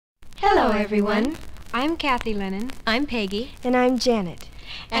Hello, everyone. I'm Kathy Lennon. I'm Peggy. And I'm Janet.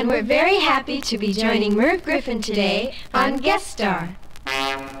 And we're very happy to be joining Merv Griffin today on Guest Star.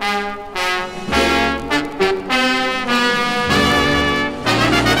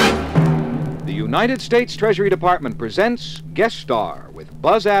 The United States Treasury Department presents Guest Star with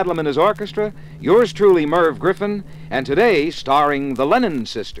Buzz Adlam and his orchestra, yours truly, Merv Griffin, and today starring the Lennon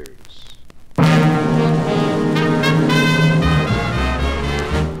Sisters.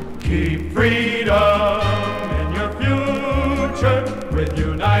 Keep freedom in your future with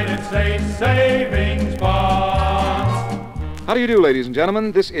United States Savings Bonds. How do you do, ladies and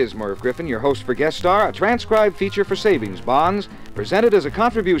gentlemen? This is Merv Griffin, your host for Guest Star, a transcribed feature for savings bonds, presented as a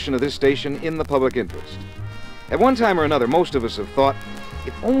contribution of this station in the public interest. At one time or another, most of us have thought,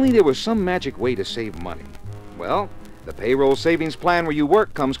 if only there was some magic way to save money. Well, the payroll savings plan where you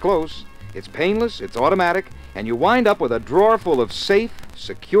work comes close. It's painless, it's automatic, and you wind up with a drawer full of safe,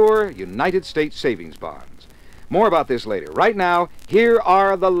 secure United States savings bonds. More about this later. Right now, here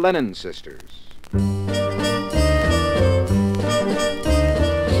are the Lennon Sisters.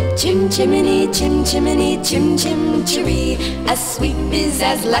 Chim chimney, chim chimney, chim chim chiree. A sweep is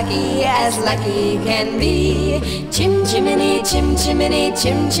as lucky can be. Chim chimney, chim chimney,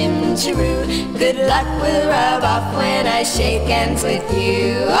 chim chim chiroo. Good luck will rub off when I shake hands with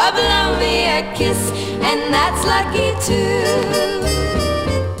you. Oh, blow me a kiss, and that's lucky too.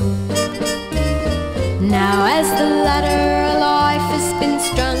 Now as the ladder of life has been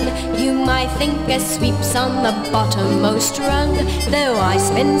strung, you might think a sweep's on the bottommost rung. Though I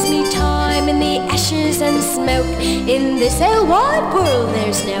spends me time in the ashes and smoke, in this old wide world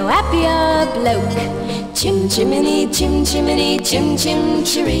there's no happier bloke. Chim chimney, chim chimney, chim chim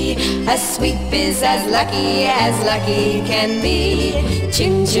chiree. A sweep is as lucky can be.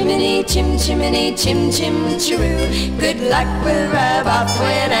 Chim chimney, chim chimney, chim chim chiroo. Good luck will rub off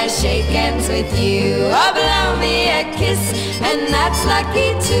when I shake hands with you. Oh, blow me a kiss, and that's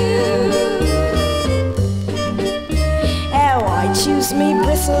lucky too. Oh, I choose me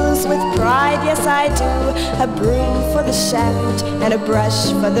bristles with pride, yes I do. A broom for the shaft and a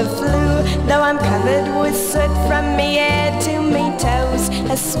brush for the flu. Though I'm covered with soot from me head to me toes,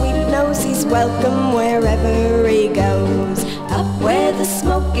 a sweep knows he's welcome wherever he goes. Up where the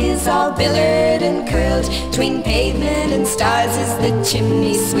smoke is all billowed and curled, between pavement and stars is the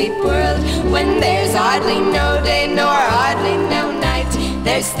chimney sweep world. When there's hardly no day nor hardly no night,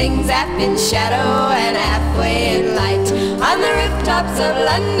 there's things half in shadow and halfway in light. On the rooftops of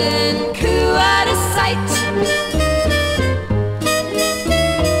London, cool out of sight.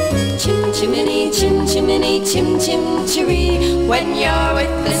 Chim chimney, chim chimney, chim chim chiree. When you're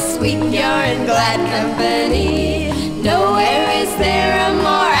with the sweep, you're in glad company. Nowhere is there a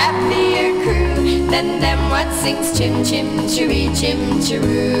more happier crew than them what sings chim chim chiree, chim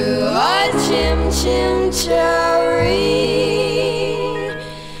chiroo. Oh, chim chim chiree,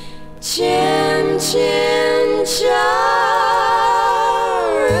 chim chim chiroo.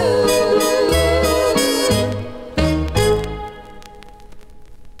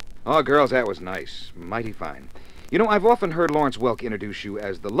 Oh, girls, that was nice. Mighty fine. You know, I've often heard Lawrence Welk introduce you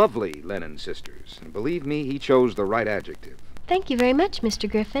as the lovely Lennon Sisters. And believe me, he chose the right adjective. Thank you very much, Mr.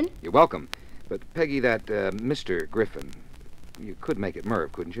 Griffin. You're welcome. But, Peggy, that Mr. Griffin, you could make it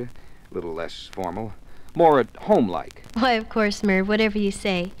Merv, couldn't you? A little less formal. More at home-like. Why, of course, Merv, whatever you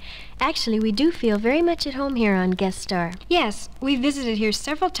say. Actually, we do feel very much at home here on Guest Star. Yes, we visited here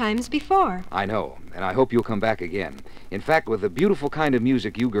several times before. I know, and I hope you'll come back again. In fact, with the beautiful kind of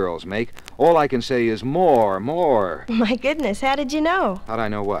music you girls make, all I can say is more. My goodness, how did you know? How'd I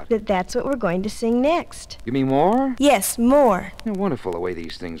know what? That's what we're going to sing next. You mean more? Yes, more. Isn't it wonderful the way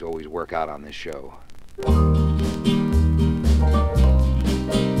these things always work out on this show?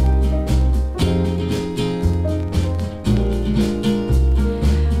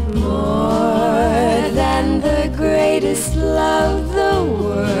 The greatest love the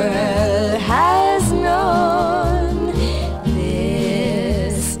world has known.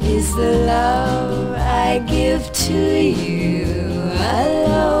 This is the love I give to you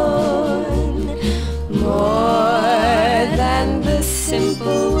alone. More than the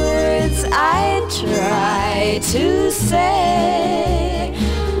simple words I try to say,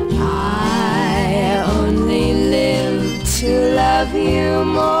 I only live to love you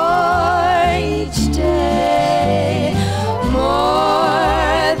more each day.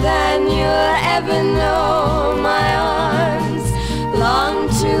 More than you'll ever know. My arms long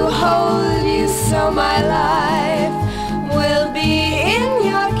to hold you, so my life will be in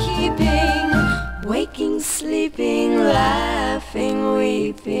your keeping. Waking, sleeping, laughing,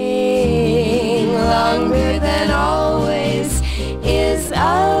 weeping, longer than always is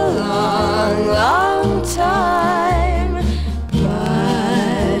a long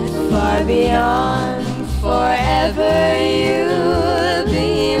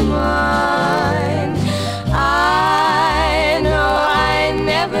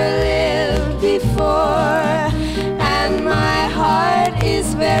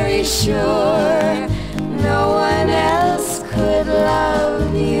sure no one else could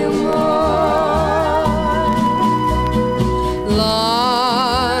love you more.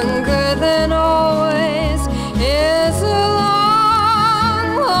 Longer than always is a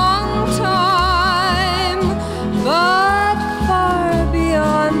long, long time, but far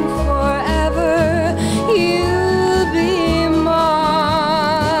beyond forever you'll be mine.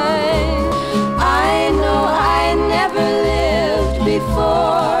 I know I never lived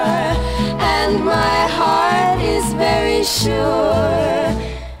before, and my heart is very sure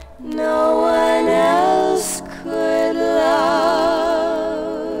no one else could love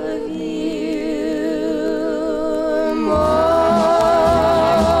you more.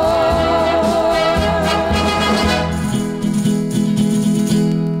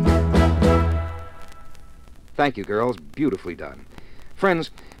 Thank you, girls. Beautifully done.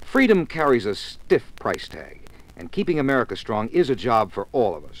 Friends, freedom carries a stiff price tag, and keeping America strong is a job for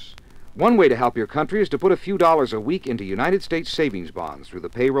all of us. One way to help your country is to put a few dollars a week into United States savings bonds through the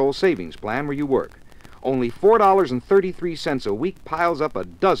payroll savings plan where you work. Only $4.33 a week piles up a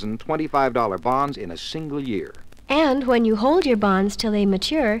dozen $25 bonds in a single year. And when you hold your bonds till they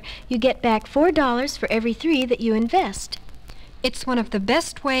mature, you get back $4 for every 3 that you invest. It's one of the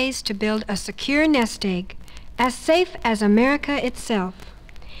best ways to build a secure nest egg, as safe as America itself.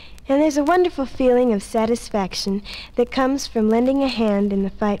 And there's a wonderful feeling of satisfaction that comes from lending a hand in the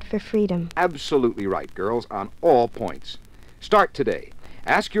fight for freedom. Absolutely right, girls, on all points. Start today.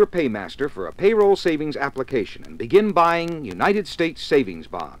 Ask your paymaster for a payroll savings application and begin buying United States savings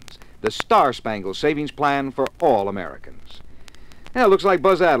bonds, the Star-Spangled Savings Plan for all Americans. Now, it looks like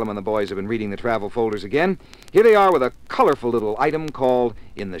Buzz Adlam and the boys have been reading the travel folders again. Here they are with a colorful little item called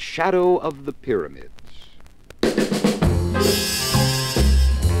In the Shadow of the Pyramids.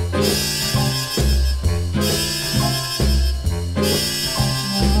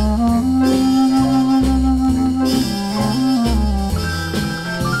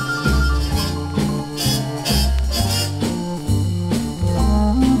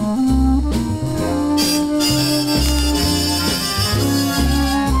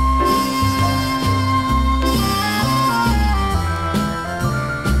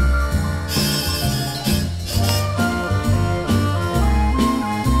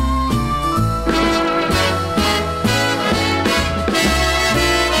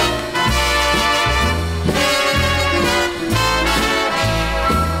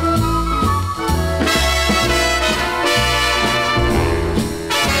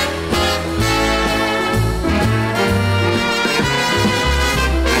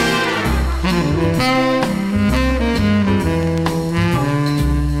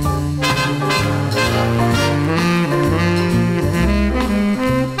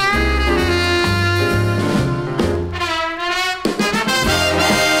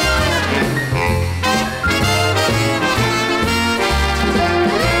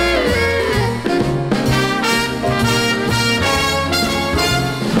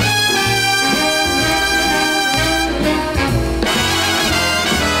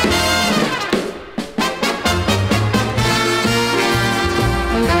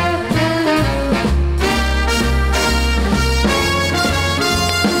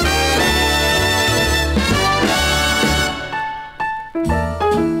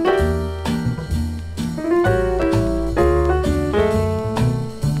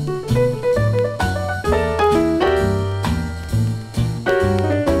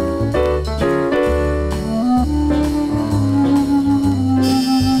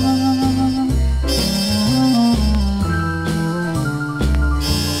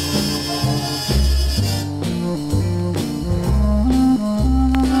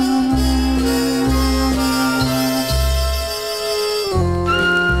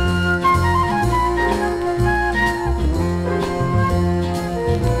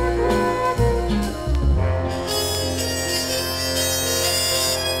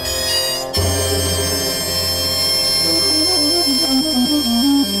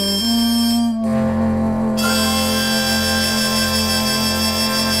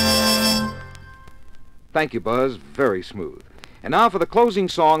 Thank you, Buzz. Very smooth. And now for the closing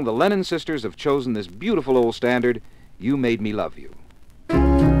song, the Lennon Sisters have chosen this beautiful old standard, You Made Me Love You.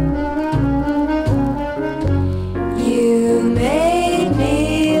 You made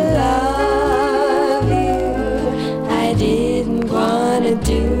me love you. I didn't want to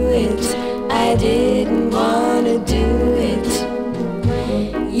do it. I didn't want to do it.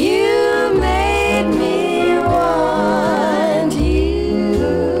 You made me want you.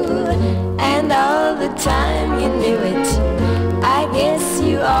 And all the time you knew it. I guess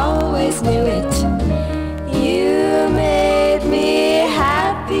you always knew it. You made me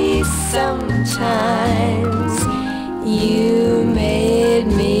happy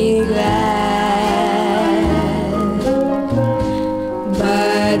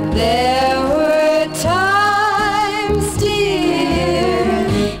But there were times, dear,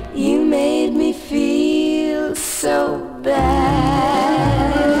 you made me feel so bad.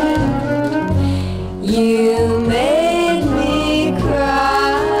 You made me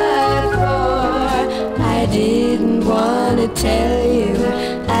cry, for I didn't want to tell you,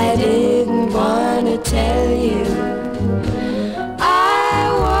 I didn't want to tell you.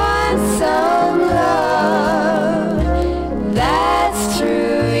 I want some love, that's true,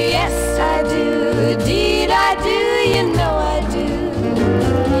 yes I do, indeed I do, you know I do.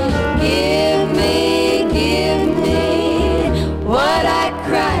 Give me what I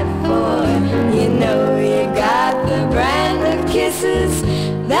cried for, you know you got the brand of kisses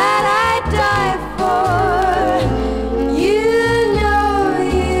that I die for. You know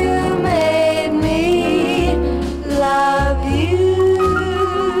you made me love you.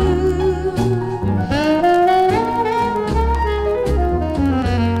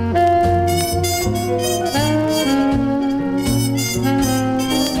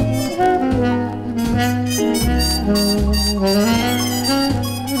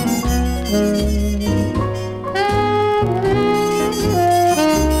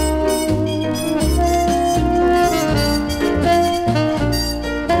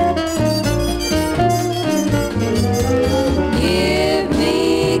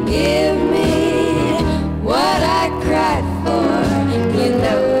 Give me what I cried for. You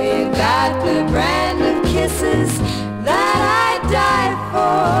know you got the brand of kisses that I die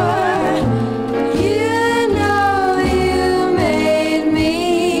for. You know you made me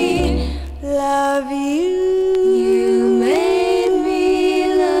love you. You made me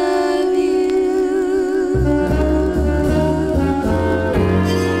love you.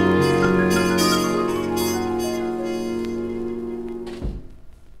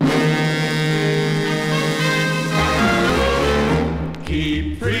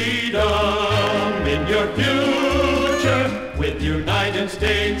 Keep freedom in your future with United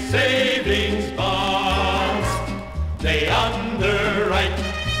States savings bonds. They underwrite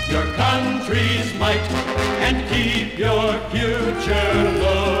your country's might and keep your future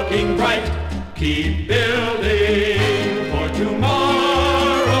looking bright. Keep building for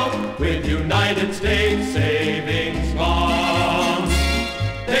tomorrow with United States savings bonds.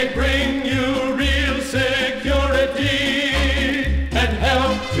 They bring you real security and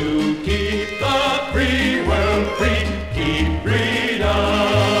help to keep the free world free. Keep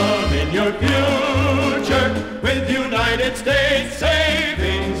freedom in your future with United States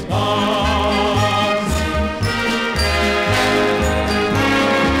savings bonds.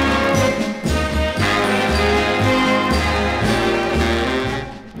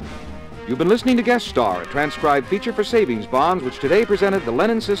 You've been listening to Guest Star, a transcribed feature for savings bonds, which today presented the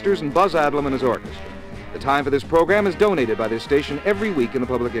Lennon Sisters and Buzz Adlam and his orchestra. The time for this program is donated by this station every week in the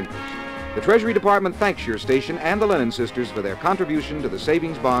public interest. The Treasury Department thanks your station and the Lennon Sisters for their contribution to the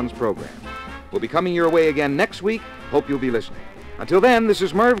Savings Bonds program. We'll be coming your way again next week. Hope you'll be listening. Until then, this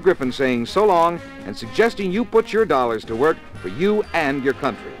is Merv Griffin saying so long and suggesting you put your dollars to work for you and your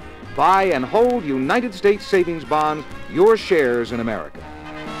country. Buy and hold United States savings bonds, your shares in America.